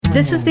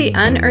This is the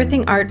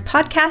Unearthing Art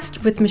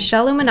podcast with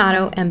Michelle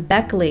Luminato and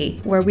Beck Lee,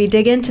 where we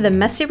dig into the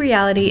messy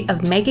reality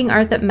of making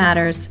art that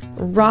matters,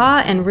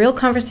 raw and real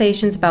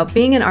conversations about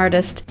being an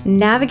artist,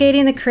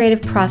 navigating the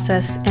creative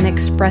process, and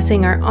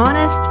expressing our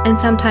honest and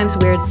sometimes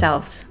weird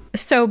selves.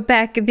 So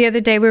Beck, the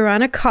other day we were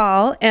on a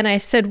call and I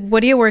said,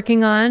 "What are you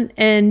working on?"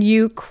 And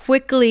you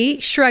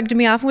quickly shrugged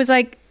me off and was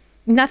like,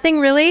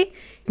 "Nothing really."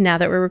 Now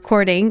that we're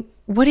recording,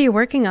 what are you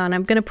working on?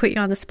 I'm going to put you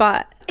on the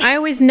spot. I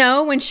always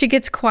know when she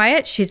gets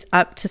quiet, she's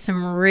up to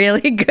some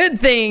really good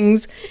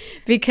things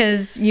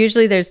because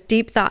usually there's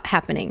deep thought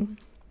happening.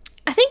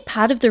 I think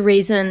part of the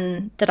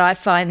reason that I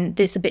find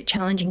this a bit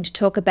challenging to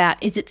talk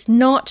about is it's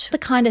not the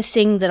kind of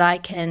thing that I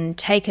can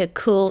take a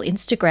cool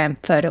Instagram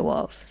photo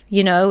of.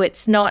 You know,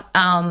 it's not...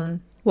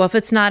 Well, if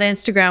it's not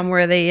Instagram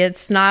worthy,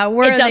 it's not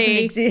worthy. It doesn't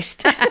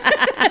exist.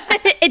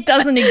 It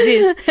doesn't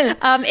exist.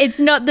 It's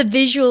not the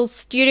visual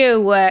studio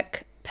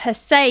work per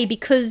se,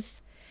 because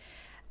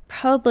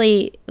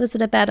probably, was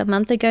it about a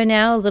month ago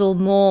now, a little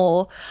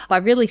more, I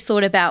really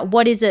thought about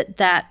what is it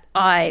that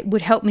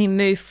would help me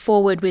move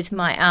forward with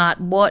my art.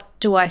 What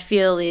do I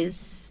feel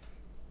is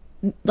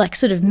like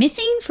sort of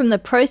missing from the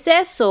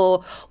process,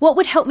 or what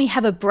would help me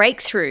have a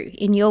breakthrough,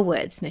 in your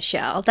words,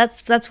 Michelle?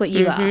 That's what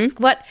you ask.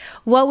 What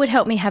would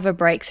help me have a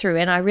breakthrough?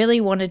 And I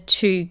really wanted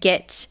to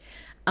get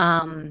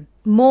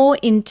more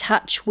in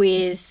touch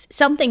with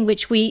something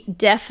which we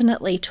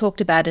definitely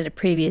talked about in a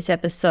previous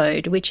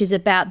episode, which is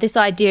about this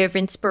idea of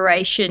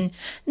inspiration,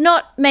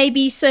 not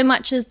maybe so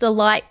much as the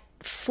light,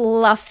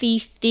 fluffy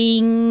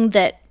thing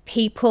that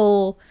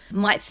people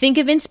might think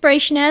of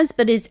inspiration as,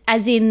 but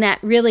as in that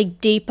really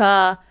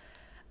deeper,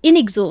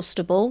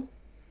 inexhaustible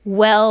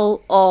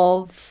well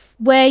of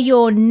where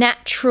your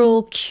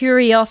natural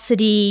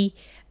curiosity,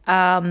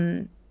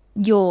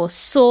 your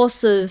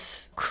source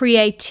of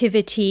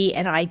creativity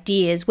and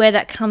ideas, where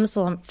that comes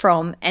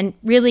from, and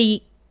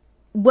really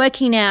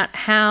working out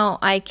how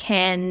I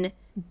can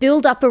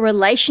build up a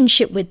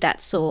relationship with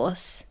that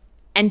source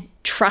and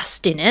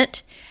trust in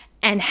it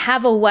and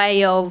have a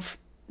way of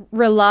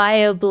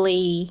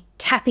reliably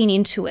tapping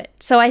into it.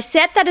 So I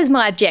set that as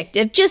my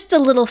objective, just a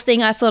little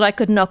thing I thought I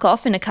could knock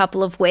off in a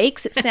couple of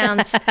weeks. It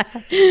sounds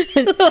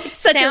like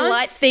such a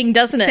light thing,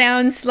 doesn't it?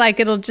 Sounds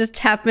like it'll just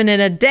happen in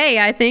a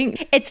day, I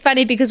think. It's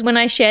funny because when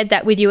I shared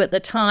that with you at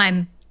the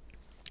time,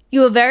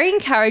 you were very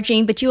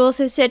encouraging, but you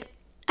also said,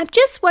 "I'm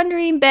just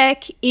wondering,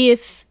 Beck,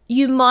 if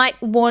you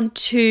might want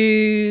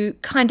to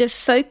kind of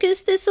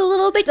focus this a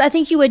little bit." I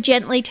think you were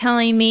gently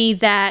telling me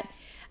that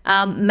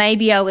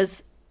maybe I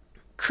was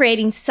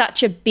creating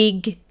such a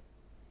big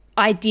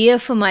idea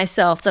for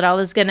myself that I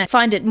was going to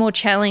find it more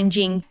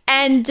challenging.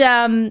 And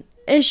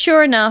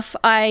sure enough,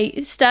 I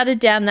started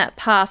down that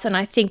path, and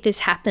I think this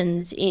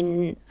happens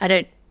I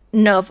don't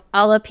know if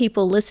other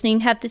people listening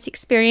have this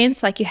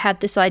experience, like you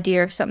have this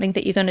idea of something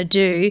that you're going to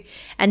do,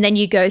 and then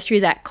you go through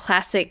that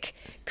classic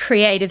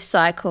creative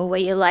cycle where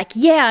you're like,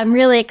 yeah, I'm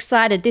really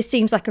excited. This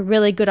seems like a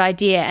really good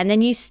idea. And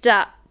then you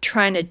start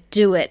trying to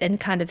do it and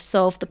kind of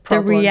solve the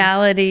problems. The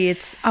reality,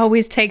 it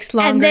always takes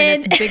longer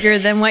and it's bigger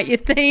than what you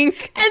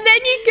think. And then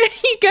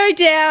you go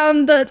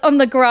down on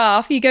the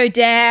graph, you go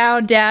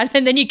down,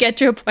 and then you get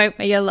to a point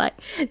where you're like,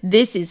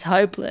 this is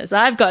hopeless.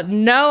 I've got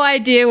no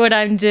idea what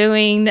I'm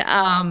doing.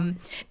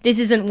 This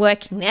isn't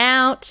working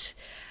out.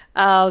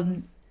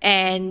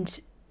 And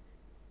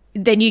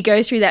then you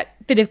go through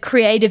that bit of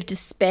creative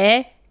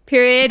despair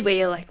period where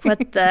you're like,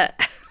 what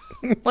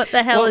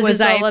the hell is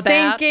this all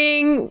about?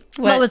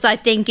 What was I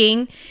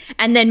thinking?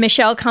 And then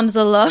Michelle comes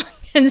along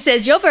and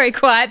says, "You're very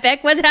quiet,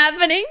 Beck. What's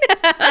happening?"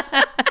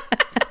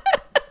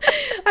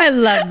 I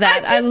love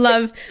that. I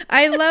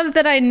love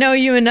that I know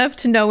you enough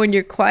to know when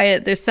you're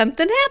quiet, there's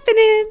something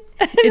happening.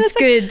 It's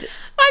good.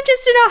 I'm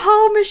just in a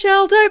hole,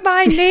 Michelle. Don't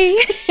mind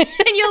me.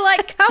 And you're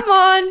like, come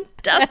on,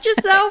 dust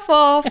yourself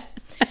off.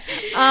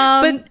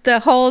 But the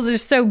holes are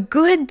so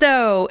good,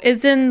 though.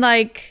 It's in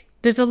like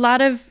there's a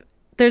lot of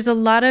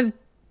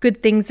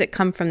good things that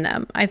come from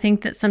them. I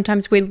think that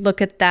sometimes we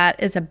look at that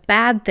as a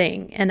bad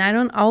thing, and I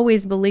don't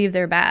always believe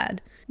they're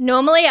bad.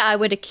 Normally, I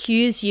would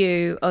accuse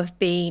you of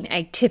being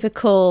a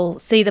typical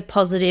see the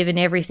positive in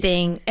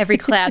everything, every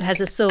cloud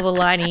has a silver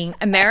lining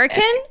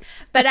American,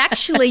 but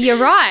actually you're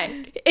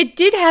right. It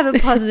did have a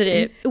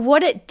positive.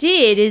 What it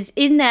did is,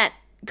 in that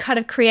kind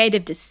of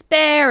creative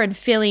despair and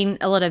feeling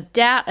a lot of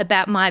doubt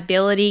about my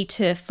ability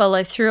to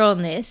follow through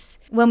on this,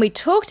 when we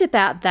talked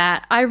about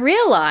that, I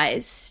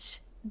realized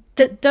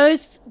that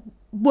those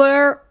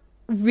were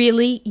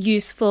really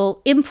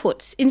useful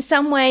inputs. In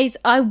some ways,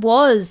 I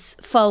was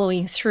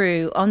following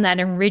through on that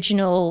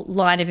original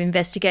line of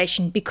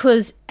investigation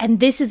because, and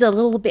this is a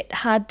little bit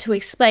hard to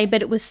explain,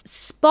 but it was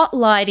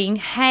spotlighting,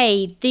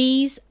 hey,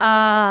 these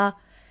are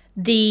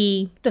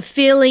the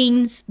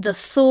feelings, the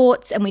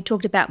thoughts, and we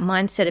talked about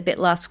mindset a bit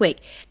last week.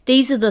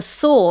 These are the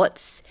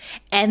thoughts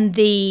and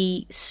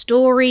the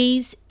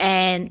stories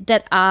and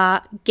that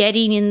are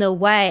getting in the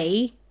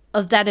way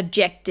of that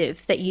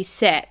objective that you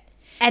set.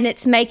 And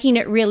it's making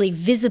it really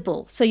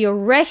visible. So you're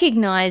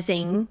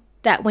recognizing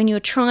that when you're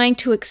trying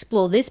to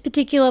explore this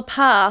particular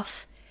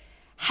path,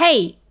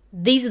 hey,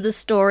 these are the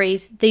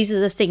stories, these are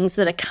the things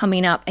that are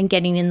coming up and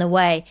getting in the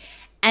way.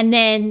 And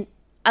then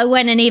I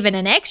went even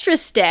an extra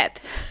step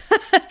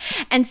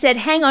and said,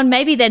 hang on,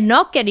 maybe they're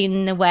not getting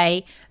in the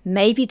way.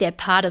 Maybe they're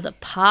part of the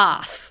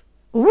path.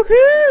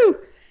 Woohoo!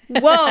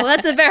 Whoa,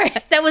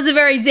 that was a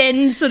very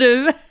Zen sort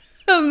of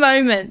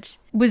moment.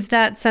 Was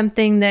that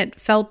something that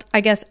felt, I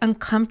guess,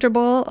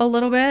 uncomfortable a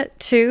little bit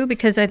too?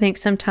 Because I think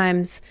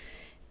sometimes,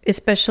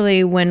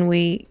 especially when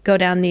we go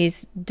down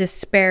these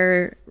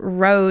despair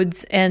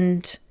roads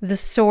and the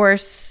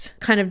source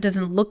kind of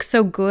doesn't look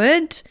so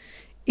good,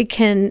 it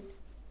can,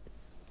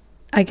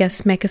 I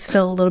guess, make us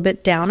feel a little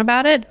bit down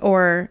about it,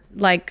 or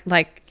like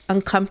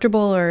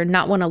uncomfortable, or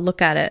not want to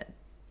look at it.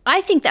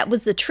 I think that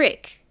was the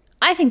trick.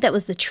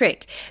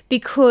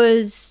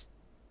 Because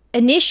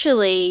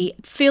initially,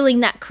 feeling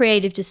that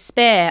creative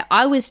despair,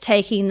 I was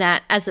taking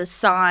that as a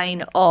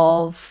sign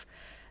of,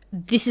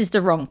 this is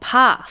the wrong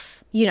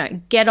path. You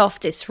know, get off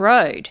this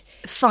road,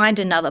 find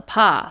another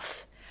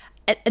path.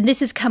 And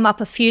this has come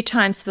up a few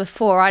times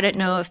before. I don't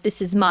know if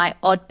this is my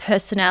odd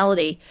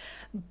personality,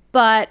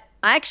 but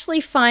I actually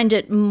find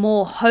it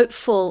more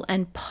hopeful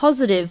and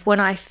positive when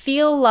I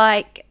feel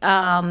like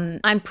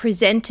I'm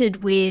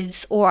presented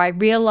with, or I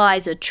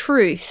realize a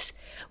truth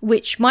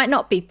which might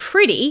not be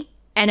pretty,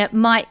 and it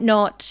might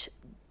not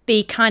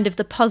be kind of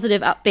the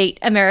positive, upbeat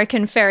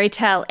American fairy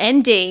tale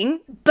ending,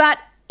 but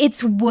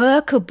it's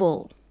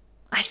workable.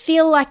 I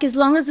feel like as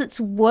long as it's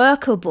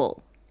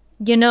workable,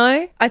 you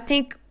know? I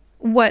think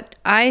what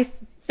I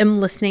am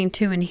listening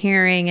to and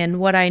hearing, and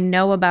what I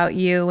know about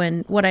you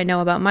and what I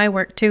know about my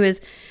work too, is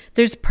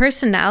there's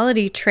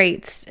personality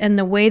traits and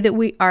the way that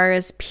we are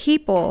as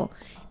people.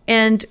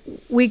 And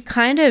we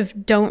kind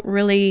of don't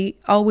really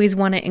always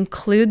want to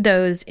include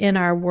those in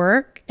our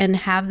work and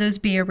have those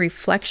be a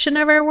reflection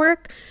of our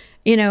work,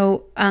 you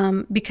know,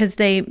 because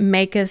they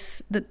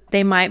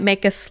might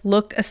make us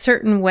look a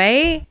certain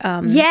way.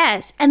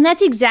 Yes. And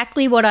that's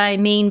exactly what I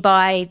mean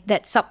by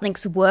that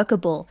something's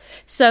workable.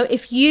 So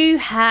if you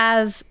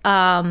have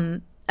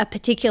a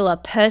particular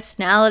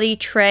personality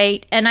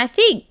trait, and I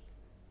think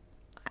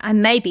I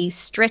may be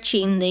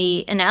stretching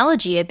the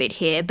analogy a bit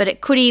here, but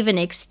it could even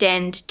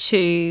extend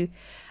to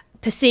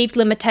perceived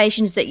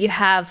limitations that you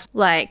have,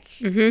 like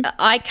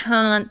I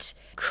can't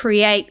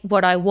create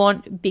what I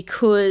want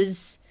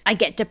because I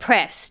get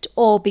depressed,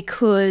 or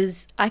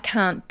because I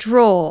can't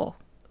draw,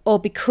 or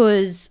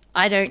because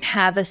I don't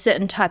have a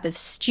certain type of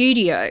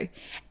studio.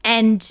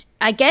 And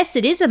I guess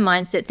it is a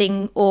mindset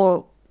thing,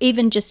 or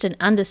even just an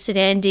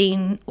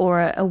understanding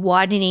or a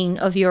widening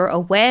of your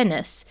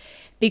awareness,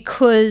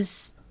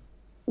 because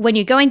when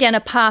you're going down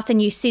a path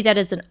and you see that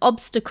as an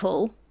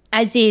obstacle,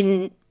 as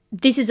in,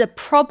 this is a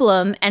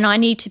problem and I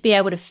need to be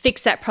able to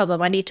fix that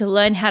problem. I need to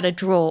learn how to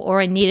draw,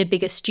 or I need a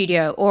bigger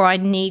studio, or I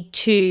need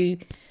to,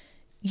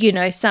 you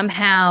know,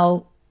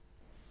 somehow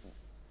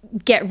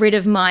get rid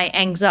of my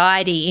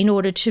anxiety in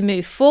order to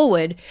move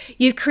forward.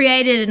 You've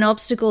created an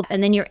obstacle,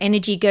 and then your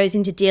energy goes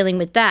into dealing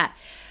with that.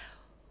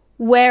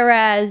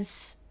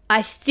 Whereas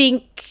I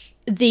think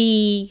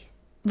the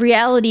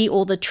reality,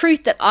 or the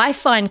truth that I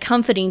find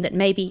comforting, that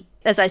maybe,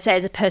 as I say,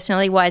 as a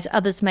personality-wise,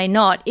 others may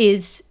not,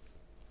 is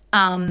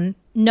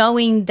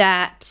knowing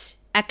that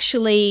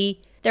actually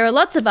there are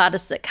lots of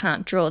artists that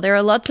can't draw. There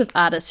are lots of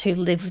artists who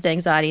live with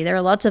anxiety. There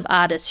are lots of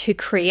artists who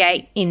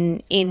create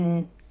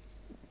in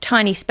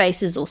tiny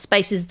spaces, or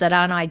spaces that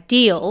aren't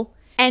ideal.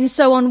 And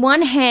so on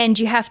one hand,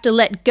 you have to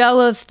let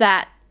go of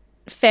that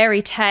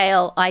fairy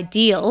tale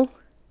ideal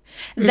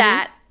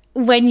that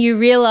when you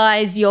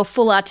realize your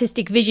full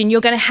artistic vision, you're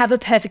going to have a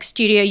perfect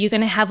studio, you're going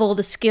to have all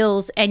the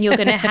skills, and you're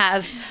going to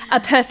have a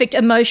perfect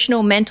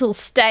emotional, mental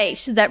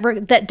state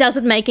that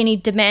doesn't make any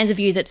demands of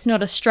you, that's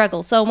not a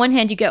struggle. So on one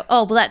hand, you go,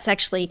 oh, well, that's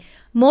actually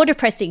more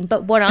depressing.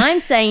 But what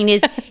I'm saying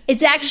is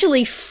it's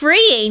actually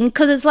freeing,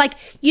 because it's like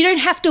you don't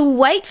have to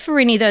wait for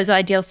any of those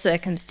ideal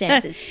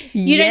circumstances.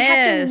 You don't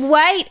have to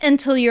wait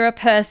until you're a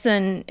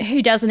person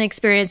who doesn't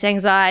experience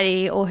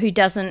anxiety, or who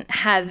doesn't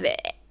have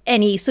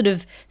any sort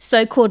of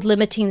so-called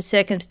limiting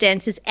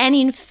circumstances. And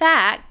in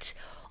fact,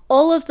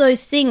 all of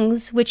those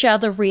things, which are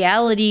the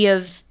reality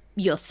of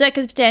your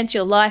circumstance,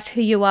 your life,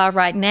 who you are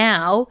right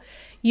now,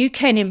 you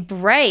can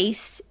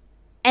embrace,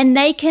 and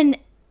they can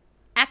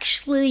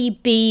actually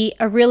be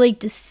a really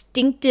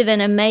distinctive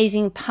and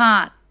amazing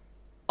part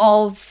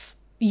of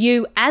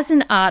you as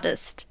an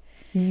artist.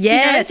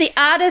 Yes. You know,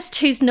 the artist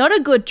who's not a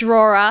good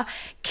drawer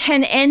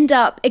can end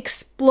up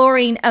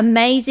exploring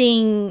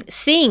amazing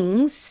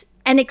things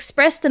and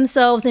express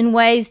themselves in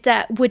ways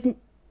that would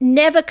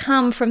never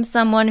come from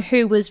someone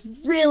who was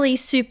really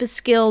super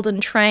skilled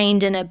and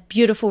trained and a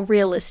beautiful,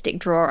 realistic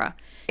drawer.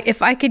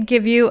 If I could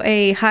give you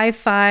a high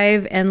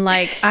five and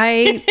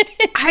I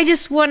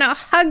just want to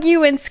hug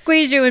you and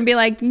squeeze you and be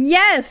like,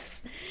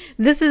 yes,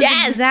 this is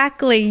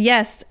exactly,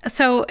 yes.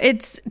 So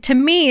to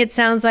me, it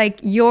sounds like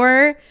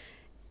you're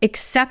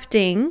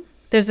accepting,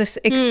 there's this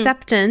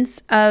acceptance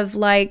of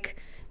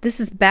like, this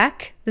is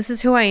Beck, this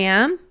is who I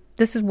am.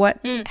 This is what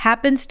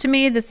happens to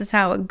me. This is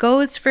how it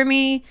goes for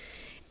me.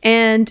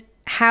 And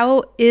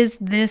how is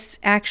this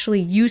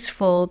actually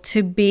useful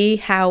to be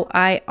how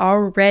I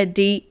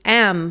already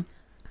am?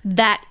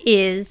 That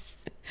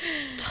is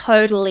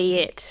totally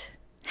it.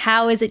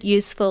 How is it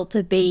useful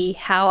to be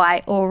how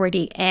I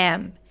already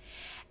am?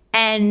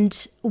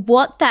 And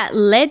what that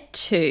led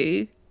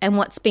to, and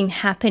what's been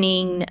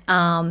happening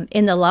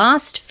in the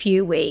last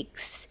few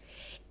weeks,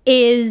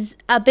 is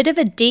a bit of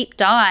a deep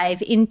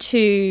dive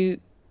into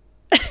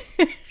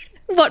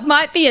what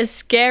might be a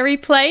scary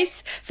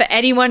place for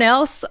anyone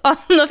else on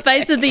the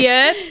face of the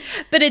earth,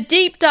 but a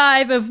deep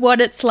dive of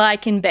what it's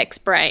like in Beck's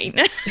brain.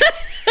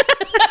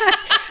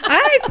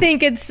 I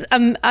think it's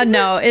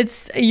no,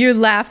 it's you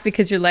laugh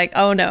because you're like,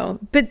 oh no.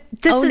 But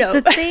this is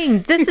the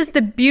thing. This is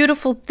the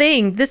beautiful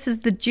thing. This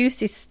is the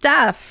juicy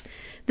stuff.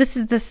 This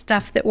is the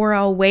stuff that we're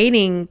all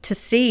waiting to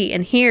see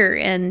and hear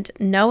and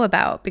know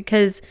about,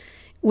 because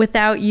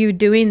without you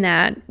doing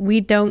that,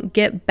 we don't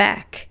get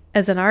Beck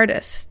as an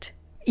artist.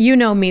 You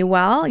know me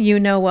well. You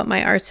know what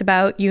my art's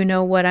about. You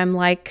know what I'm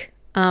like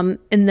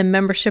in the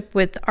membership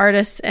with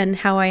artists and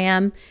how I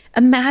am.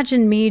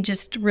 Imagine me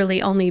just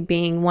really only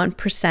being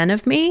 1%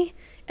 of me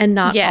and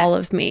not all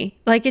of me.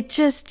 Like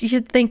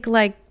you'd think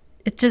like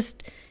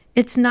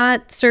it's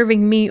not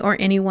serving me or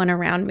anyone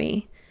around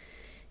me,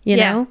 you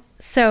know?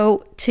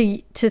 So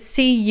to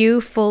see you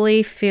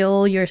fully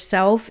feel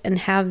yourself and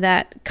have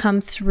that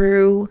come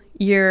through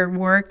your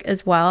work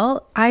as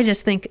well, I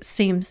just think it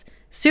seems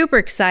super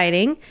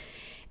exciting.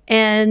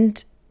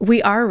 And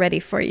we are ready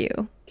for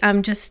you.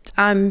 I'm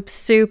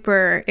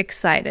super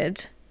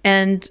excited.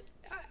 And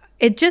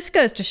it just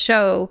goes to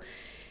show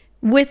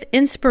with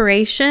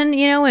inspiration,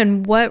 you know,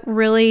 and what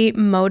really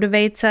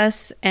motivates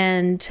us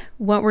and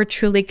what we're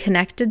truly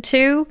connected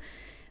to,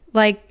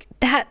 like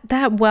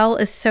that well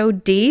is so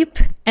deep.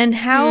 And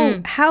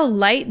how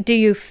light do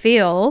you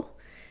feel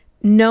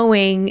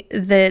knowing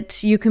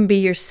that you can be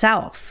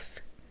yourself?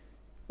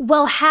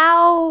 Well,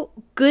 how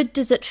good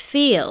does it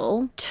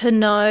feel to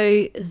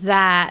know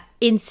that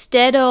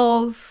instead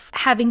of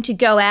having to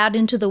go out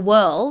into the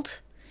world,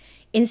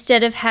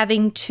 instead of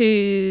having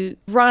to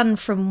run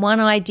from one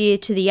idea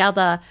to the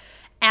other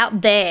out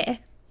there,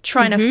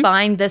 trying to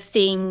find the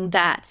thing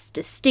that's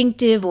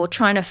distinctive or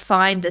trying to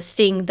find the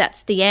thing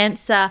that's the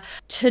answer,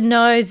 to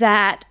know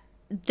that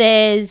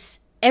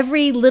there's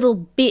every little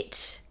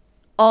bit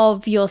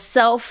of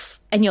yourself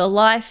and your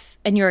life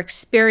and your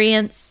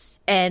experience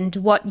and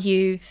what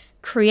you've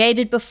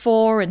created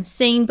before and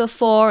seen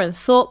before and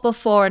thought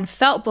before and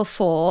felt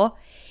before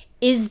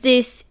is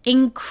this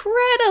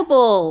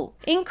incredible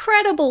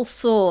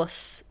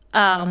source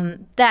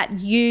that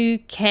you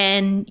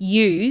can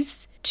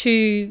use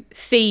to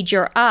feed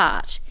your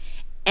art.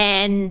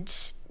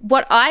 And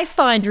what I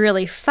find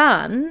really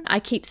fun,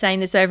 I keep saying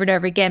this over and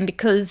over again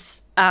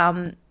because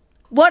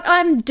what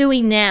I'm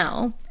doing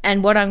now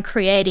and what I'm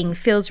creating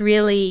feels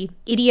really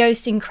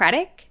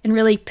idiosyncratic and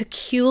really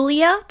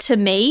peculiar to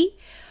me,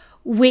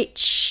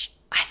 which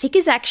I think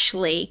is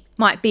actually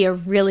might be a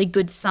really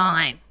good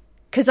sign.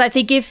 Because I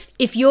think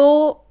if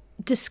you're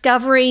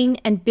discovering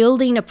and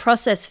building a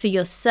process for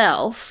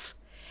yourself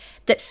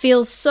that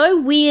feels so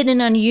weird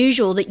and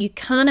unusual that you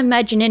can't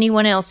imagine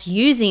anyone else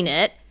using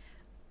it,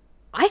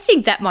 I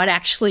think that might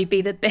actually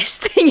be the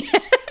best thing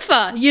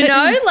ever, you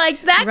know?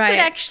 Like that could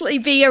actually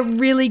be a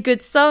really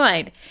good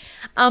sign.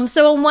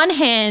 So on one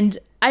hand,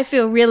 I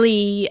feel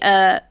really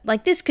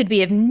like this could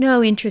be of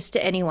no interest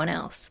to anyone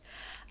else.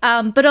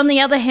 But on the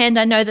other hand,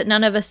 I know that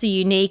none of us are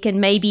unique, and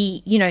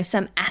maybe, you know,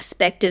 some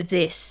aspect of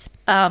this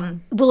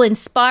will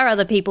inspire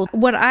other people.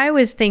 What I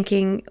was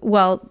thinking,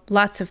 well,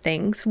 lots of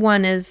things.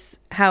 One is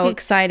how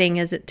exciting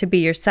is it to be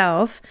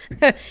yourself?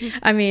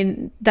 I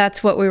mean,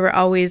 that's what we were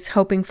always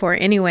hoping for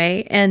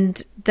anyway.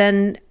 And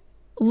then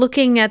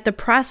looking at the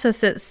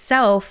process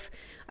itself,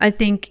 I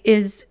think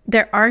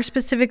there are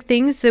specific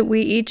things that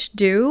we each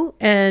do,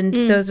 and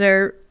those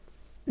are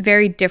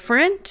very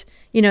different.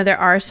 You know, there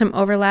are some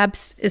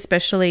overlaps,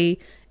 especially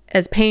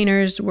as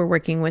painters, we're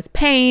working with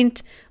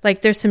paint.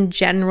 Like there's some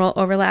general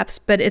overlaps,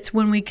 but it's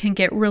when we can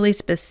get really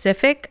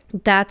specific,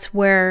 that's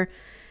where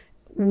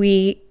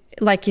we,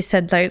 like you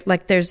said,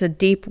 like there's a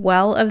deep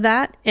well of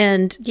that.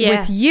 And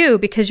with you,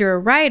 because you're a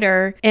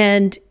writer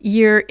and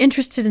you're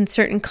interested in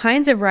certain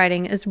kinds of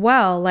writing as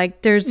well,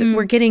 like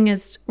we're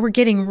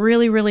getting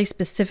really, really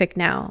specific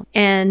now,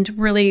 and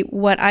really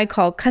what I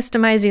call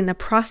customizing the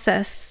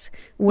process,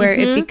 where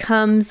it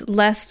becomes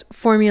less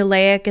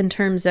formulaic in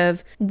terms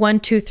of 1,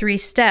 2, 3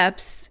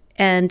 steps,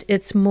 and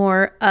it's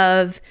more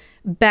of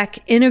Beck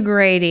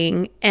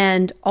integrating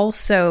and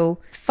also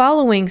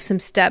following some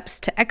steps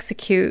to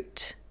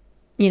execute,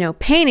 you know,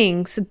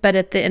 paintings. But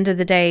at the end of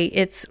the day,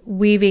 it's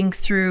weaving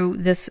through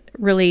this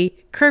really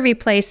curvy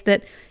place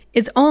that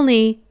is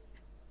only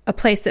a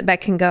place that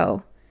Beck can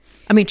go.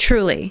 I mean,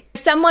 truly.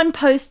 Someone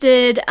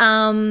posted,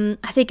 I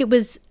think it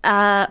was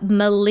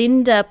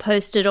Melinda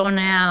posted on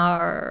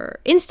our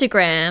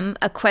Instagram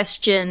a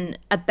question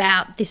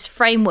about this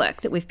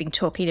framework that we've been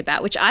talking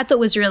about, which I thought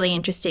was really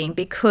interesting,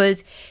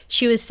 because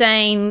she was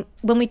saying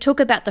when we talk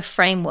about the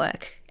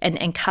framework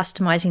and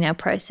customizing our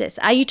process?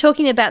 Are you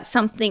talking about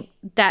something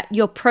that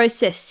your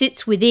process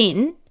sits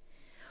within,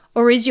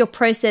 or is your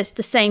process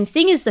the same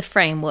thing as the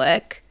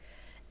framework,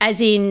 as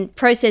in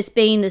process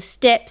being the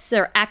steps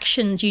or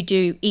actions you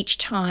do each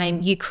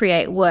time you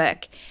create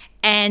work?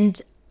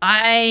 And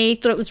I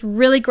thought it was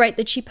really great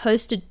that she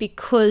posted,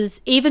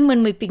 because even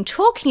when we've been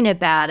talking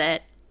about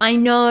it, I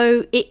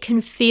know it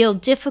can feel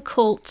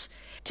difficult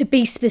to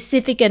be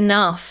specific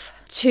enough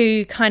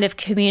to kind of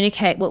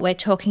communicate what we're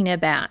talking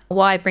about.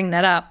 Why I bring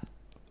that up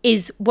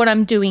is what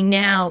I'm doing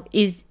now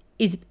is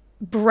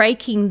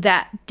breaking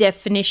that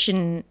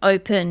definition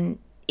open,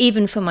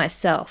 even for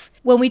myself.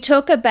 When we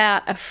talk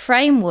about a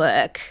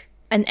framework,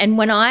 and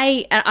when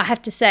I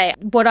have to say,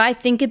 what I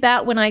think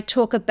about when I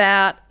talk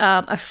about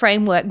a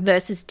framework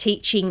versus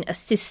teaching a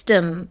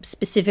system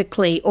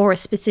specifically or a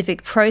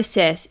specific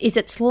process, is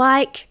it's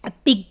like a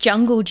big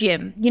jungle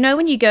gym. You know,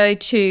 when you go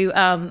to,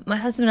 my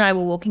husband and I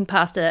were walking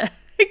past a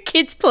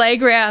kids'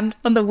 playground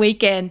on the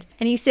weekend,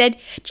 and he said,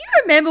 do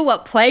you remember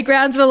what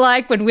playgrounds were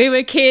like when we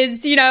were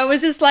kids? You know, it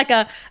was just like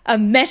a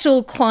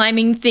metal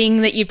climbing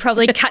thing that you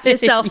probably cut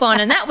yourself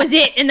on, and that was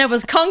it, and there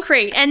was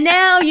concrete. And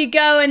now you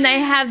go and they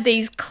have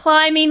these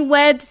climbing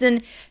webs.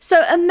 And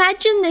so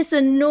imagine this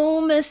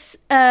enormous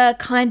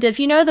kind of,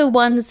 you know, the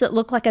ones that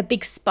look like a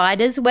big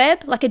spider's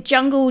web, like a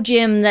jungle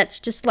gym that's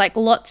just like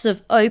lots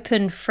of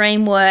open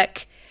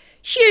framework.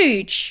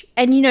 Huge.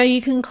 And, you know,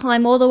 you can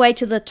climb all the way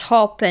to the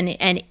top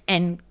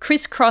and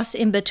crisscross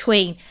in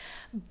between.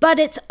 But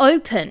it's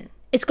open.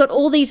 It's got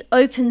all these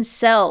open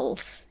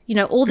cells, you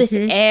know, all this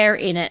air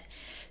in it.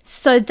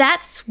 So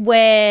that's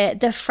where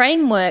the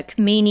framework,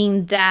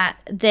 meaning that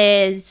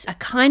there's a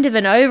kind of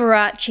an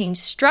overarching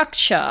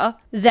structure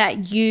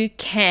that you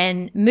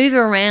can move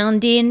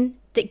around in,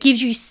 that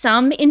gives you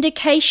some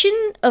indication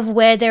of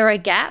where there are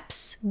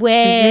gaps,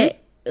 where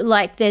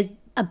like there's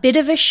a bit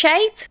of a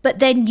shape, but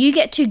then you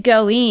get to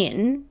go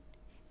in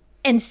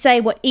and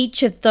say what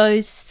each of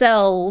those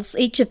cells,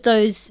 each of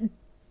those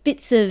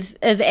bits of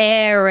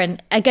air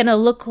and are going to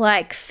look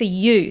like for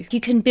you. You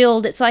can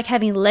build, it's like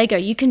having Lego.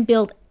 You can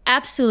build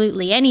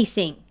absolutely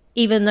anything,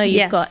 even though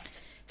you've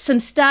got some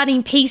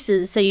starting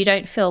pieces so you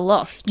don't feel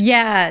lost.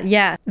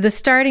 Yeah. The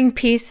starting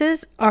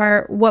pieces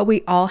are what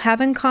we all have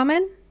in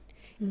common.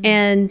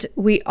 And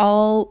we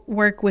all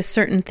work with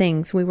certain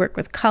things. We work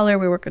with color,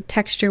 we work with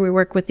texture, we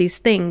work with these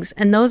things.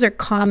 And those are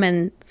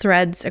common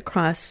threads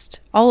across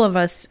all of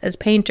us as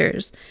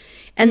painters.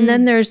 And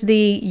then there's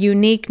the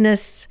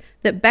uniqueness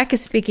that Beck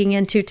is speaking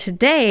into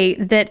today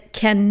that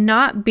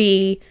cannot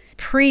be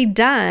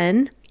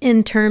pre-done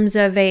in terms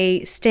of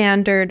a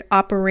standard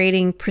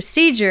operating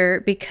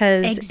procedure,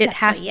 because it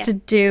has to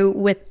do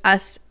with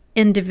us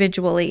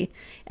individually.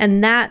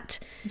 And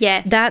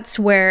that's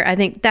where I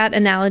think that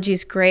analogy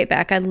is great,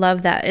 Beck. I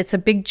love that. It's a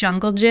big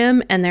jungle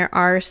gym, and there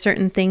are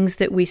certain things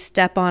that we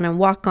step on and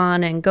walk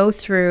on and go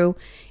through.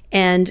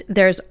 And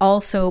there's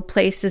also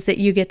places that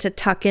you get to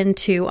tuck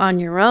into on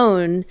your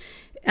own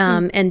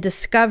and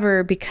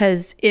discover,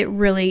 because it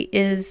really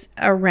is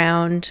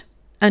around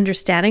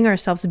understanding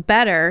ourselves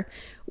better,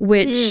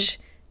 which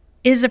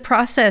is a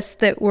process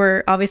that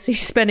we're obviously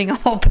spending a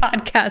whole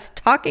podcast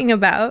talking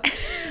about,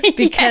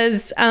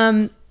 because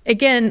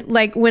again,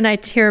 like when I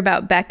hear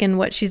about Beck and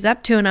what she's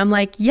up to, and I'm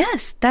like,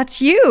 yes,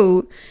 that's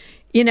you,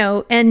 you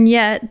know, and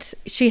yet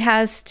she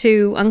has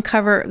to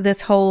uncover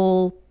this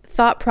whole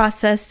thought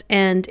process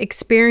and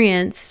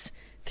experience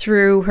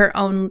through her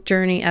own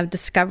journey of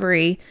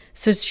discovery,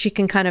 so she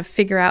can kind of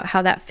figure out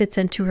how that fits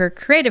into her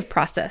creative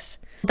process.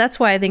 That's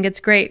why I think it's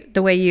great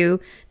the way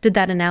you did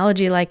that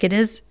analogy. Like it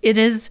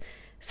is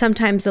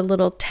sometimes a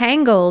little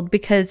tangled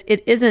because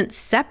it isn't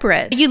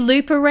separate. You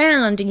loop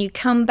around and you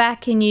come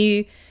back and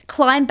you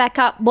climb back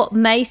up what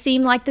may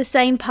seem like the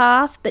same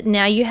path, but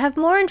now you have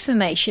more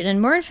information and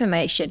more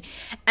information.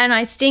 And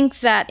I think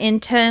that in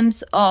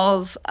terms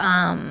of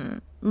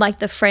like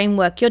the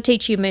framework you're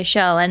teaching,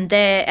 Michelle, and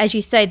there, as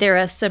you say, there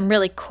are some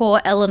really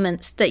core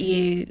elements that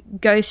you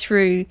go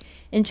through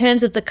in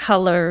terms of the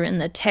color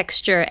and the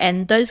texture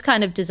and those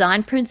kind of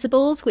design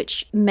principles,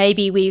 which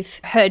maybe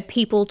we've heard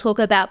people talk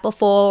about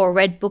before or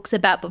read books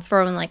about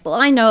before, and like, well,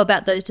 I know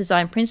about those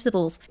design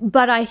principles.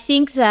 But I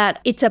think that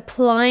it's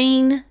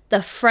applying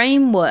the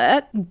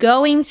framework,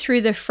 going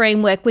through the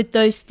framework with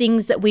those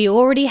things that we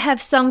already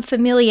have some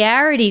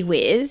familiarity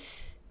with.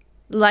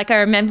 Like I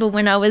remember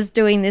when I was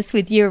doing this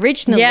with you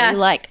originally,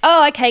 like,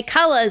 oh, okay,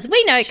 colors.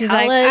 We know colors.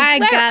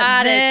 Like, we're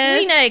artists.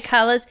 We know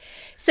colors.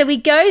 So we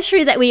go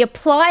through that, we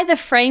apply the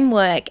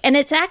framework, and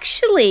it's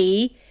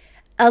actually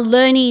a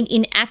learning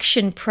in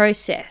action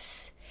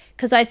process.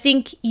 Because I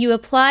think you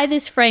apply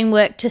this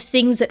framework to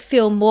things that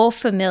feel more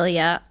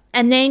familiar,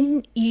 and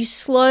then you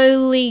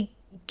slowly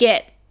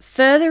get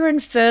further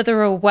and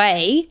further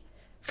away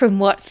from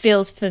what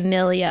feels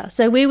familiar.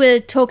 So we were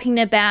talking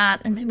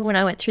about, I remember when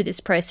I went through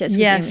this process with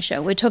you,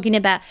 Michelle, we're talking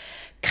about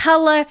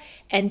color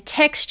and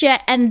texture.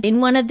 And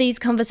in one of these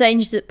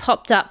conversations it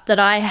popped up that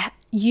I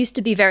used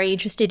to be very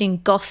interested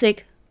in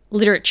Gothic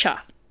literature.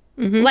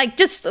 Like,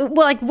 just,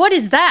 well, like, what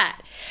is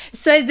that?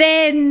 So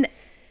then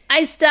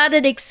I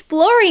started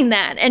exploring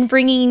that and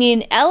bringing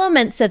in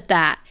elements of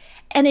that.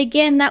 And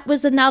again, that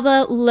was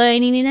another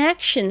learning in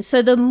action.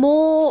 So the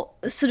more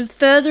sort of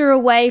further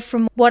away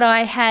from what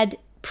I had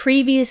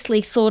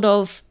previously thought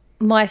of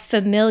my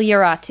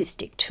familiar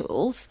artistic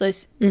tools,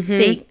 those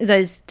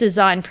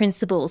design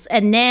principles.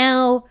 And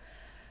now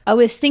I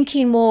was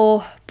thinking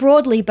more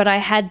broadly, but I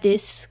had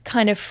this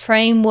kind of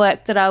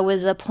framework that I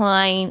was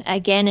applying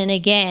again and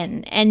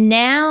again. And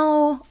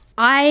now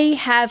I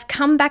have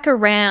come back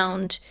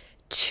around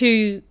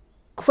to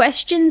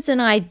questions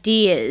and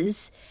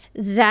ideas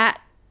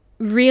that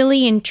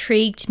really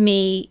intrigued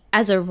me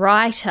as a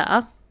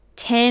writer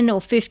 10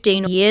 or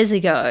 15 years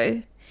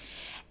ago.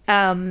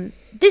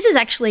 This is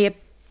actually a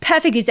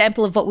perfect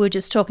example of what we were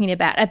just talking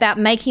about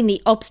making the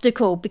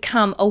obstacle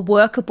become a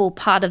workable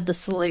part of the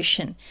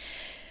solution.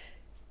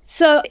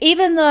 So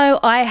even though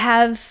I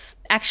have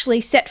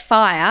actually set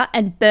fire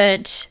and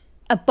burnt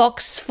a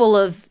box full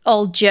of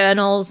old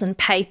journals and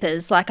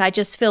papers, like I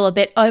just feel a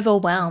bit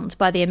overwhelmed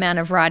by the amount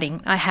of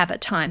writing I have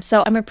at times.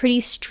 So I'm a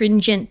pretty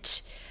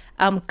stringent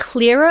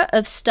clearer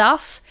of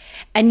stuff,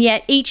 and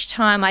yet each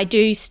time I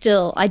do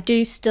still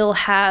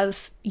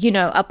have,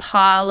 a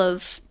pile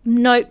of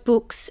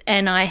notebooks,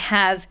 and I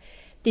have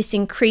this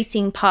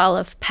increasing pile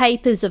of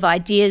papers of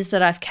ideas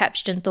that I've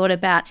captured and thought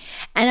about.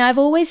 And I've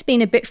always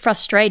been a bit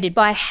frustrated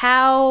by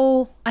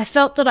how I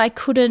felt that I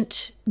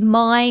couldn't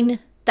mine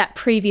that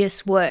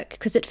previous work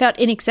because it felt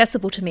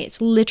inaccessible to me.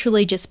 It's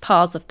literally just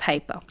piles of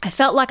paper. I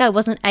felt like I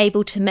wasn't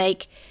able to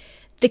make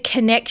the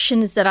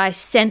connections that I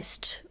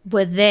sensed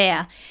were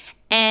there.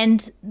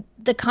 And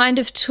the kind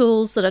of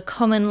tools that are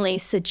commonly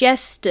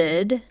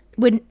suggested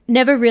were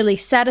never really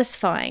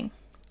satisfying.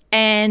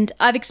 And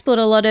I've explored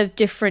a lot of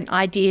different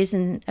ideas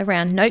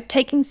around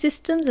note-taking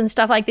systems and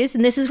stuff like this.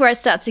 And this is where it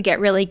starts to get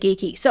really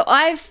geeky. So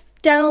I've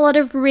done a lot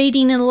of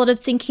reading and a lot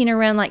of thinking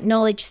around like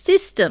knowledge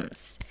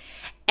systems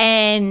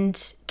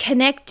and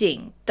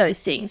connecting those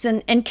things.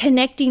 And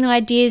connecting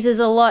ideas is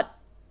a lot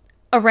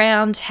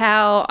around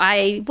how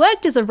I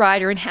worked as a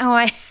writer and how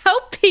I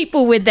help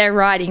people with their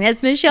writing.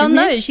 As Michelle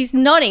knows, she's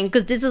nodding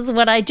because this is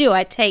what I do.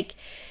 I take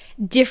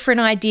different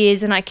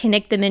ideas and I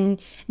connect them in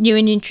new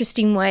and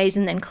interesting ways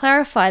and then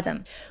clarify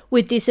them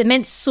with this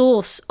immense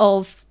source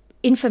of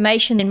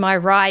information in my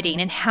writing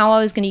and how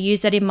I was going to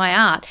use that in my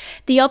art.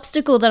 The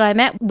obstacle that I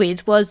met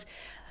with was,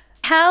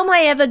 how am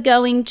I ever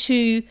going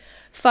to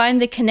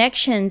find the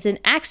connections and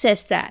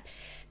access that?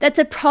 That's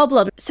a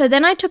problem. So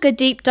then I took a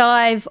deep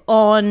dive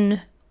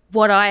on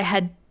what I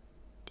had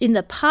in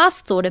the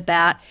past thought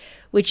about,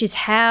 which is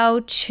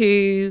how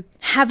to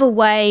have a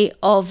way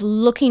of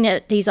looking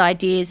at these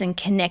ideas and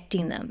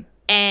connecting them.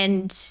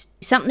 And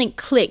something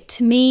clicked.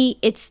 To me,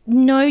 it's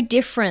no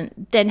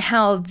different than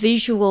how a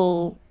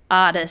visual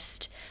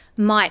artist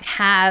might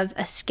have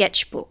a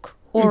sketchbook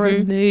or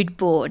a mood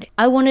board.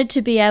 I wanted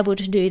to be able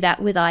to do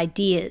that with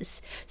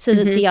ideas so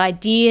that the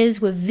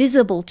ideas were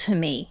visible to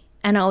me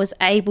and I was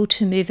able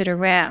to move it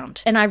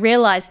around. And I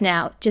realize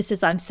now, just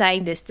as I'm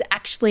saying this, that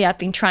actually I've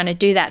been trying to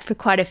do that for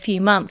quite a few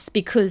months,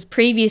 because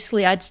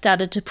previously I'd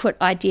started to put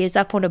ideas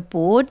up on a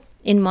board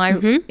in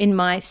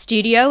my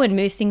studio and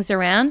move things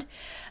around,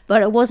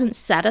 but it wasn't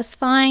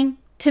satisfying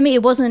to me.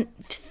 It wasn't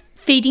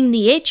feeding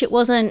the itch. It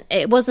wasn't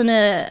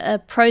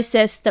a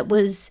process that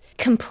was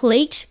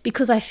complete,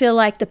 because I feel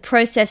like the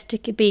process to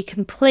be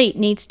complete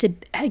needs to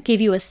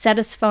give you a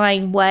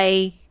satisfying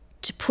way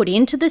to put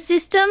into the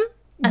system,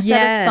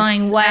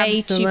 satisfying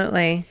way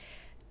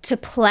to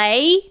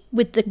play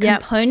with the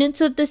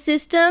components of the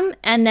system,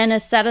 and then a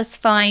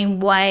satisfying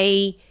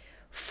way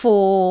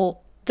for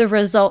the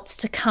results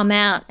to come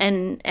out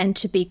and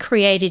to be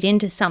created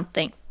into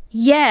something.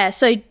 Yeah,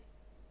 so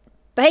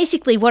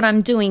basically what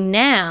I'm doing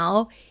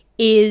now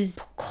is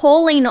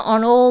calling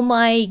on all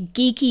my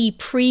geeky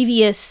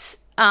previous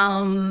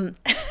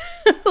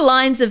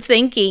lines of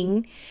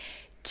thinking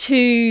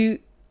to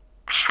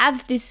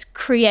have this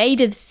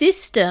creative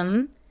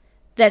system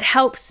that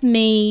helps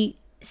me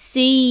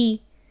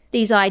see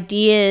these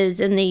ideas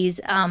and these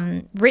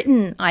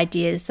written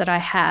ideas that I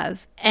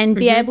have and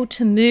be able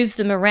to move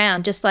them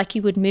around just like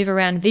you would move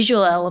around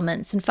visual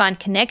elements and find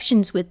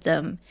connections with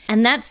them.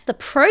 And that's the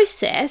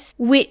process,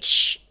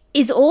 which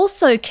is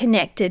also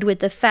connected with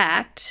the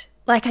fact,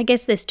 like, I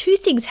guess there's two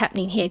things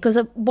happening here, because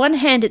on one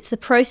hand it's the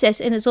process,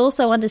 and it's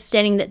also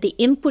understanding that the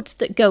inputs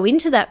that go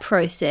into that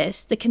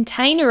process, the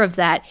container of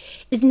that,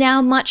 is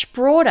now much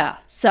broader,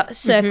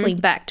 circling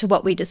back to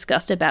what we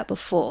discussed about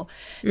before.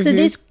 So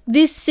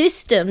this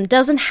system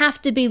doesn't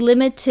have to be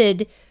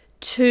limited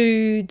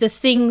to the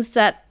things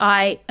that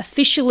I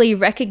officially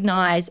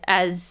recognize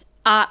as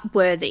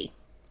art-worthy.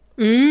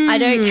 I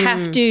don't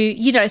have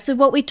to, so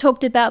what we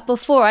talked about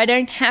before, I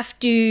don't have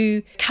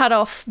to cut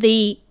off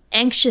the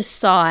anxious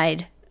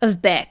side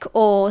of Beck,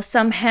 or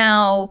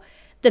somehow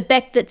the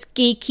Beck that's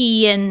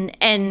geeky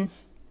and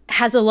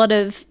has a lot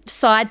of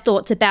side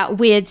thoughts about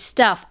weird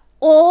stuff.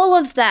 All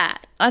of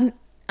that I'm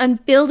I'm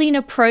building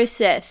a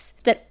process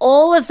that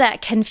all of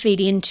that can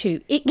feed into.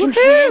 It can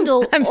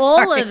handle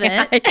all of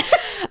it.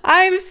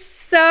 I'm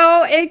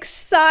so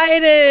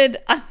excited.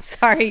 I'm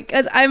sorry,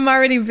 because I'm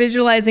already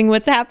visualizing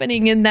what's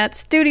happening in that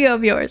studio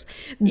of yours.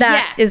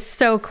 That is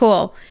so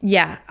cool.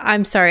 Yeah,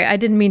 I'm sorry. I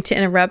didn't mean to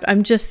interrupt.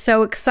 I'm just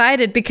so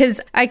excited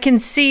because I can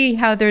see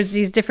how there's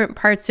these different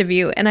parts of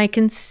you, and I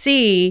can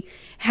see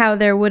how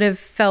there would have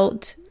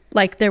felt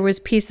like there was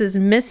pieces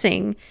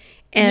missing.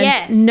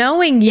 And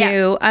knowing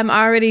you, I'm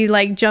already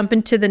like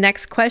jumping to the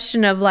next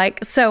question of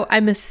like, so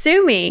I'm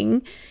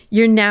assuming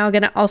you're now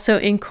going to also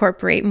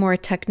incorporate more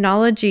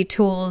technology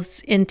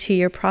tools into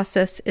your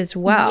process as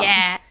well.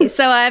 Yeah.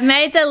 So I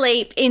made the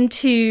leap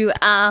into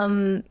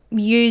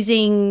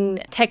using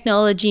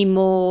technology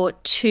more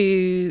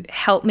to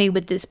help me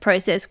with this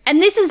process.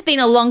 And this has been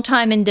a long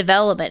time in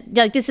development.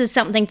 Like, this is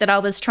something that I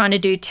was trying to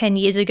do 10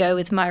 years ago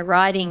with my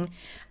writing.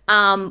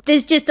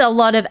 There's just a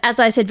lot of, as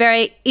I said,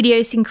 very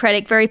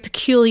idiosyncratic, very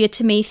peculiar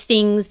to me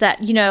things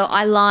that, you know,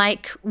 I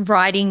like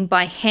writing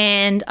by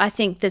hand. I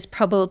think there's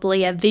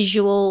probably a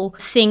visual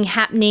thing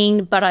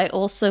happening, but I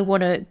also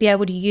want to be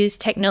able to use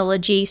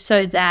technology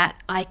so that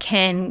I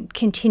can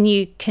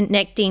continue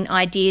connecting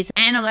ideas.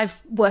 And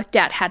I've worked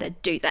out how to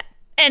do that.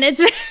 And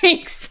it's very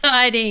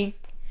exciting.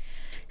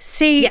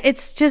 See,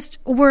 it's just,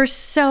 we're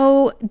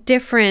so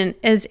different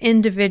as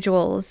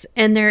individuals,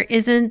 and there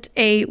isn't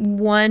a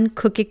one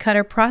cookie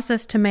cutter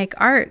process to make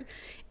art.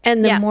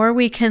 And the more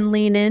we can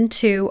lean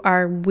into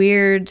our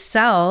weird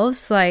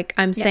selves, like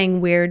I'm saying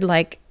weird,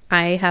 like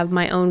I have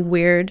my own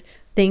weird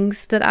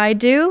things that I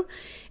do.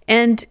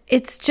 And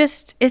it's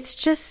just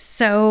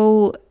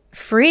so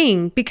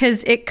freeing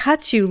because it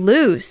cuts you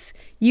loose.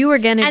 You are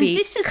going to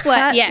be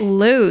cut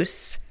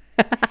loose.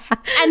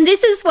 And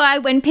this is why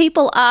when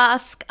people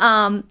ask,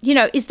 you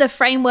know, is the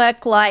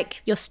framework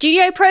like your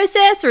studio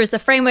process, or is the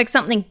framework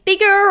something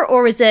bigger,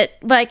 or is it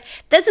like,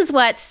 this is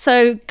why it's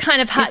so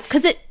kind of hard,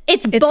 because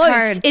it's both.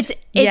 Hard. It's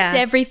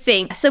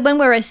everything. So when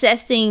we're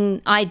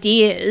assessing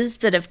ideas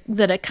that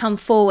have come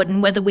forward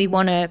and whether we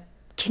want to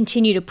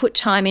continue to put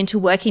time into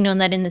working on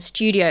that in the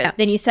studio,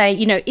 then you say,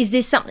 you know, is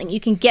this something you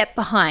can get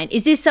behind?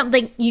 Is this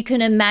something you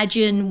can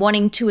imagine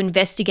wanting to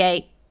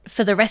investigate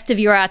for the rest of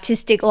your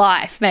artistic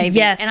life, maybe?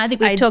 Yes. And I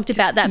think we've talked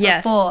about that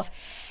before.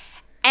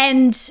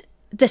 And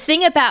the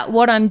thing about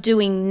what I'm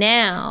doing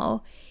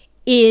now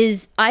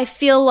is I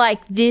feel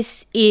like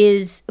this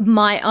is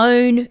my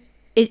own,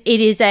 it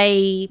is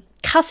a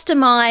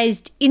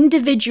customized,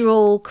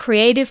 individual,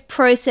 creative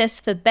process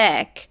for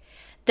Beck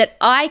that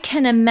I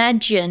can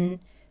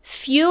imagine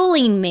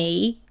fueling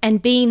me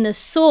and being the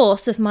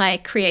source of my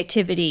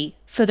creativity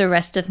for the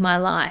rest of my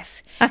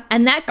life.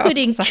 And that could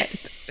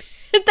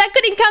that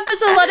could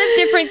encompass a lot of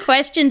different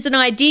questions and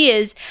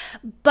ideas,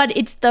 but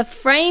it's the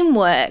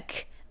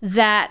framework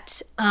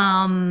that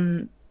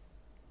that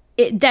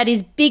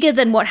is bigger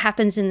than what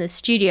happens in the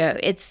studio.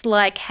 It's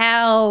like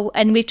how,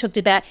 and we've talked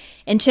about,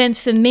 in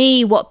terms for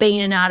me, what being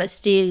an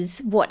artist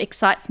is, what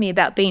excites me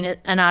about being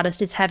an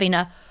artist is having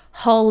a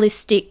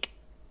holistic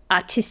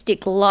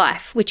artistic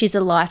life, which is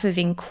a life of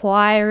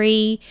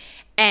inquiry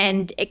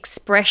and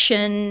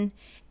expression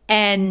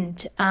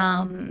and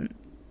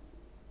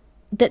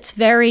that's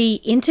very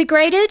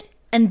integrated,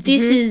 and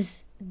this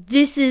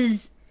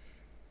is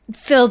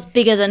feels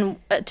bigger than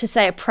to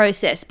say a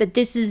process, but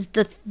this is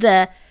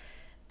the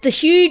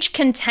huge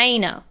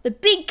container, the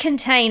big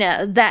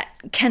container that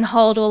can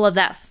hold all of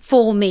that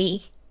for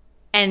me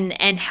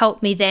and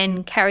help me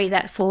then carry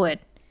that forward.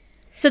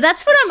 So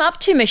that's what I'm up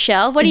to,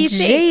 Michelle. What do you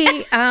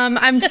think?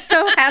 I'm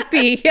so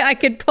happy I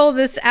could pull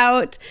this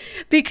out,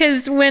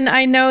 because when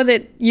I know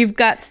that you've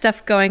got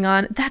stuff going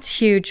on, that's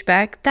huge,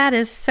 Beck. That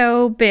is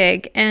so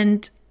big.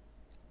 And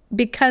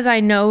because I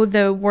know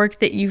the work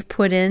that you've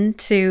put in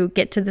to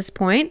get to this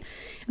point,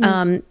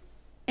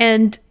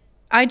 and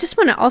I just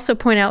want to also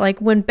point out, like,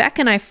 when Beck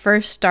and I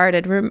first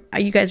started,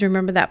 you guys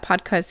remember that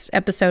podcast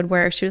episode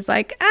where she was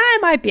like, I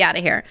might be out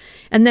of here.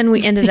 And then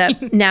we ended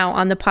up now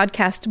on the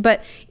podcast.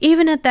 But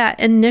even at that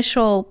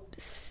initial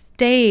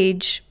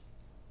stage,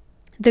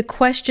 the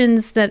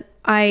questions that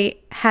I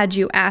had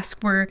you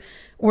ask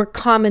were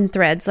common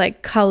threads,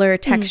 like color,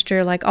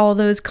 texture, like all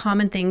those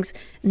common things.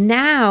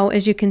 Now,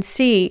 as you can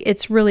see,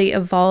 it's really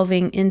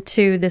evolving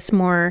into this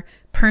more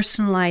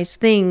personalized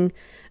thing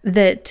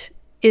that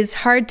is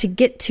hard to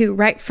get to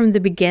right from the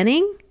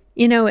beginning.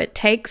 You know, it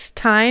takes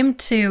time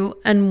to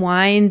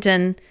unwind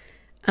and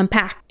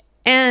unpack.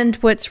 And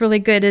what's really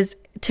good is,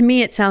 to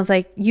me, it sounds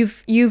like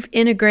you've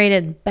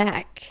integrated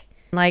Beck.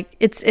 Like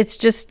it's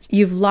just,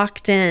 you've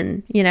locked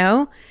in, you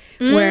know,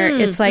 where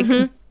it's like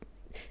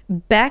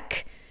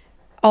Beck,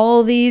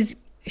 all these,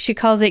 she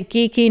calls it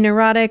geeky,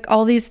 neurotic,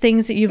 all these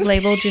things that you've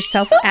labeled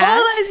yourself as.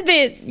 All those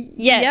bits.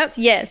 Yes,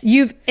 yes.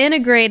 You've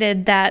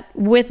integrated that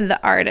with the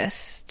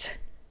artist.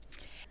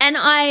 And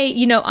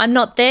I'm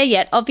not there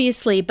yet,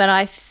 obviously, but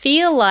I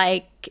feel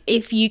like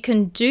if you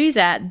can do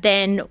that,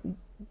 then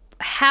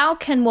how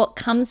can what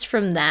comes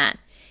from that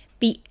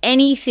be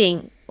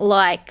anything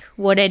like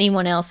what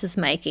anyone else is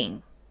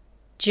making?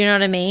 Do you know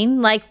what I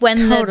mean? Like when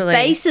Totally. the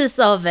basis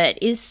of it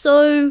is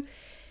so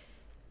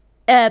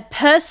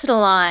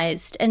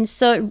personalized and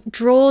so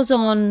draws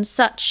on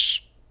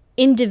such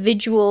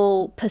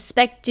individual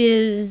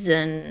perspectives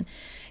and,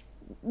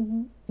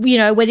 you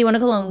know, whether you want to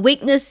call them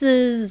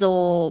weaknesses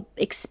or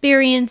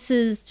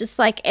experiences, just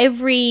like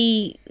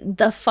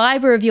the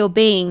fiber of your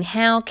being,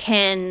 how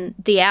can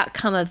the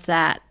outcome of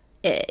that,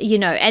 you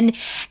know, and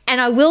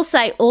I will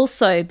say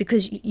also,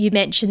 because you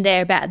mentioned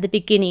there about at the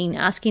beginning,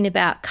 asking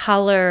about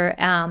color,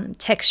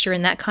 texture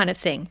and that kind of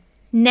thing.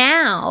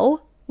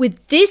 Now,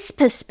 with this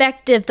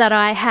perspective that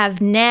I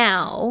have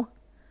now,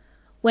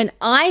 when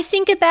I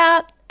think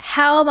about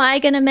how am I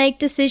going to make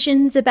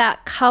decisions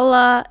about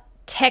color,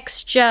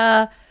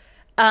 texture,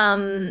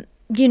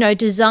 you know,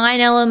 design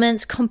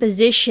elements,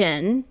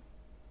 composition,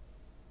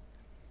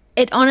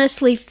 it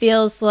honestly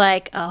feels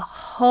like a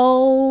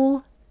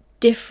whole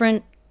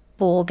different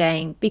ball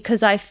game,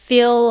 because I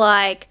feel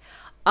like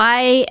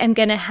I am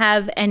going to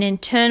have an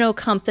internal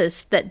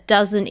compass that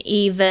doesn't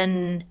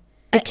even...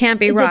 It can't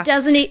be rocked.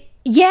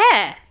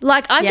 Yeah.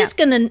 Like I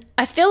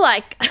feel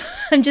like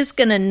I'm just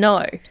going to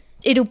know.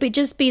 It'll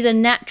just be the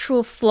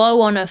natural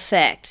flow-on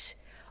effect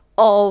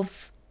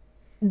of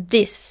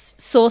this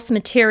source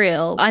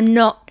material. I'm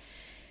not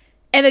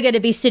ever going to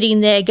be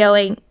sitting there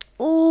going,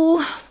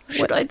 oh,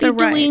 should I be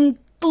doing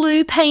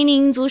blue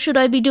paintings or should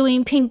I be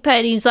doing pink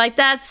paintings? Like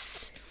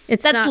that's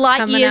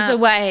light years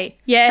away.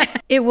 Yeah.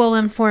 It will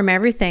inform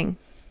everything.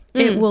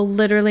 It will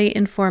literally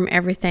inform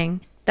everything.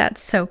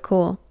 That's so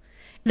cool.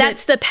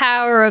 That's the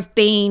power of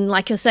being,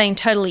 like you're saying,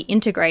 totally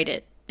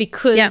integrated,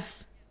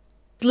 because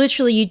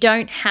literally you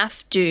don't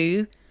have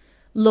to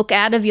look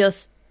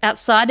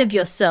outside of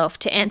yourself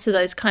to answer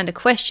those kind of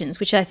questions,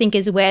 which I think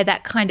is where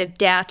that kind of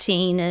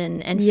doubting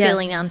and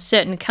feeling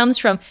uncertain comes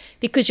from,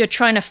 because you're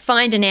trying to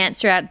find an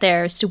answer out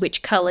there as to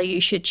which color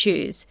you should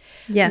choose.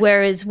 Yes.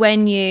 Whereas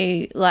when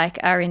you like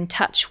are in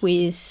touch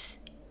with,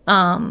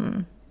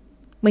 when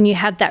you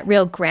have that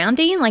real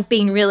grounding, like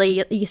being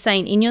really, you're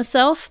saying, in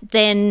yourself,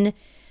 then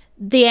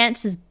the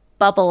answers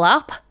bubble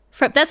up.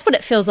 That's what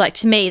it feels like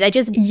to me. They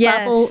just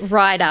bubble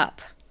right up.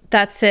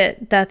 That's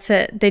it.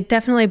 They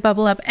definitely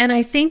bubble up. And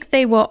I think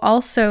they will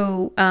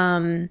also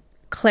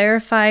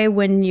clarify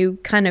when you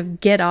kind of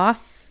get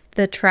off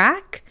the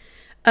track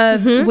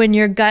of when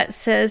your gut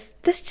says,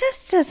 this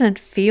just doesn't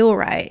feel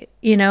right.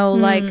 You know,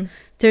 like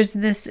there's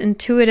this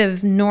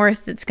intuitive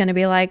north that's going to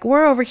be like,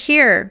 we're over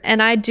here.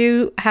 And I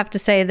do have to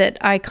say that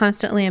I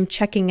constantly am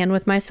checking in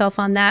with myself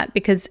on that,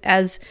 because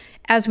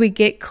as we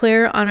get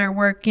clear on our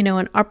work, you know,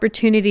 and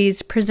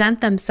opportunities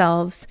present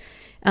themselves,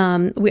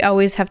 we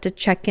always have to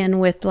check in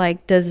with,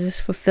 like, does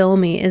this fulfill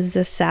me? Is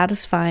this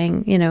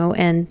satisfying? You know,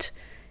 and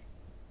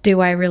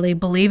do I really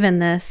believe in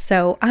this?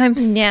 So I'm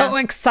so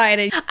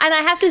excited. And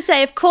I have to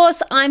say, of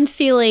course, I'm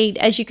feeling,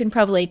 as you can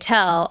probably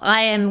tell,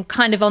 I am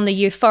kind of on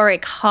the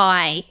euphoric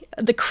high,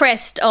 the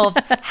crest of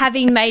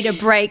having made a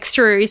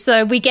breakthrough.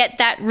 So we get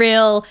that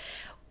real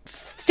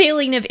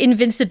feeling of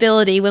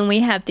invincibility when we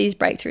have these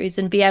breakthroughs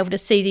and be able to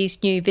see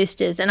these new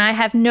vistas. And I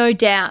have no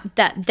doubt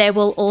that there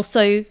will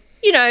also,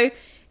 you know,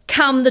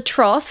 come the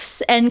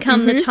troughs and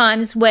come the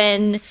times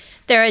when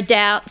there are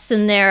doubts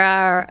and there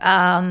are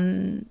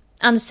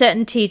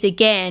uncertainties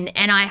again.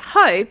 And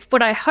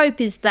what I hope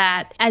is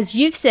that, as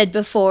you've said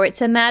before,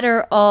 it's a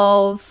matter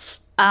of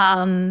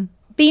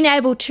being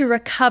able to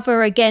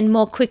recover again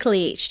more quickly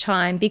each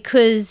time,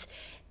 because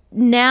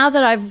now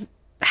that I've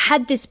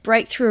had this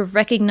breakthrough of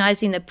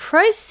recognizing the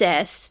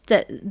process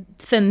that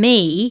for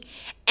me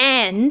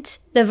and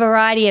the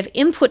variety of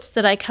inputs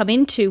that I come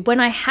into,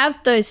 when I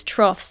have those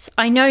troughs,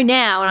 I know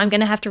now, and I'm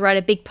going to have to write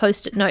a big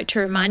post-it note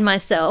to remind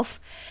myself,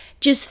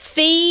 just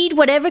feed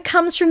whatever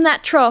comes from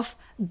that trough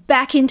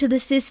back into the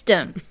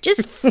system.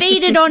 Just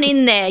feed it on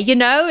in there, you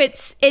know?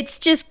 It's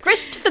just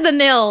grist for the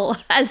mill,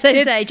 as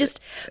they say. Just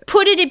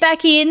put it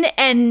back in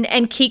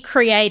and keep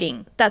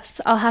creating.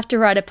 I'll have to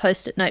write a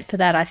post-it note for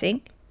that, I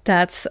think.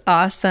 That's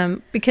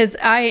awesome, because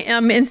I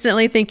am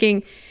instantly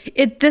thinking,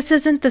 this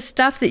isn't the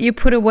stuff that you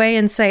put away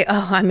and say,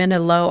 oh, I'm in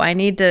a low. I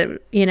need to,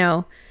 you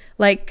know,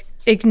 like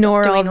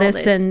ignore all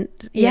this and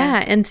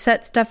and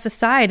set stuff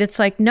aside. It's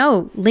like,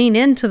 no, lean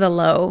into the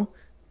low.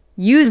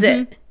 Use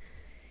it.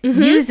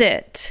 Use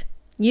it.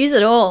 Use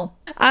it all.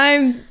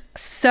 I'm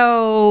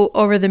so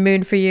over the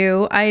moon for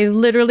you. I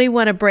literally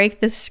want to break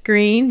the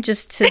screen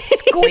just to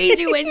squeeze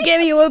you and give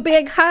you a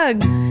big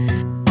hug.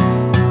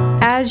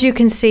 As you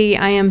can see,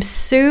 I am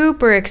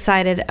super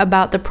excited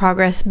about the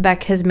progress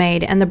Beck has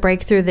made and the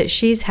breakthrough that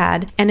she's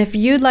had. And if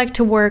you'd like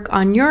to work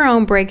on your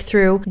own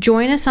breakthrough,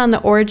 join us on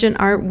the Origin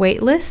Art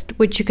waitlist,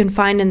 which you can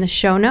find in the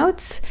show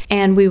notes,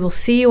 and we will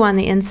see you on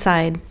the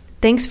inside.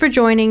 Thanks for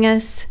joining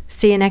us.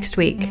 See you next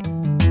week.